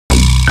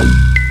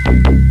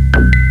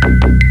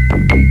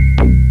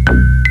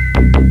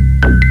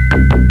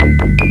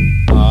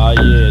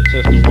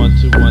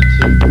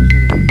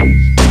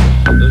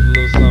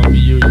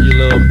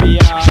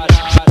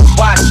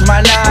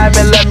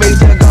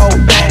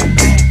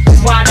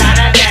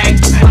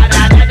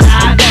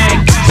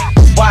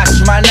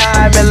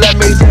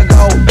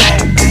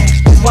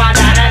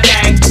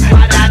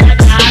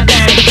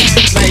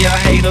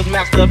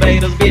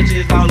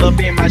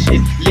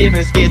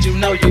living scared, you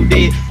know you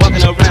did.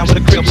 Walking around with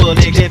a crippled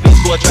leg, that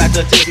bitch boy tried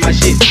to take my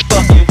shit.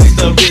 Fucking with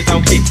the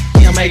rhythm kick,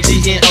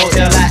 M-A-G-N-O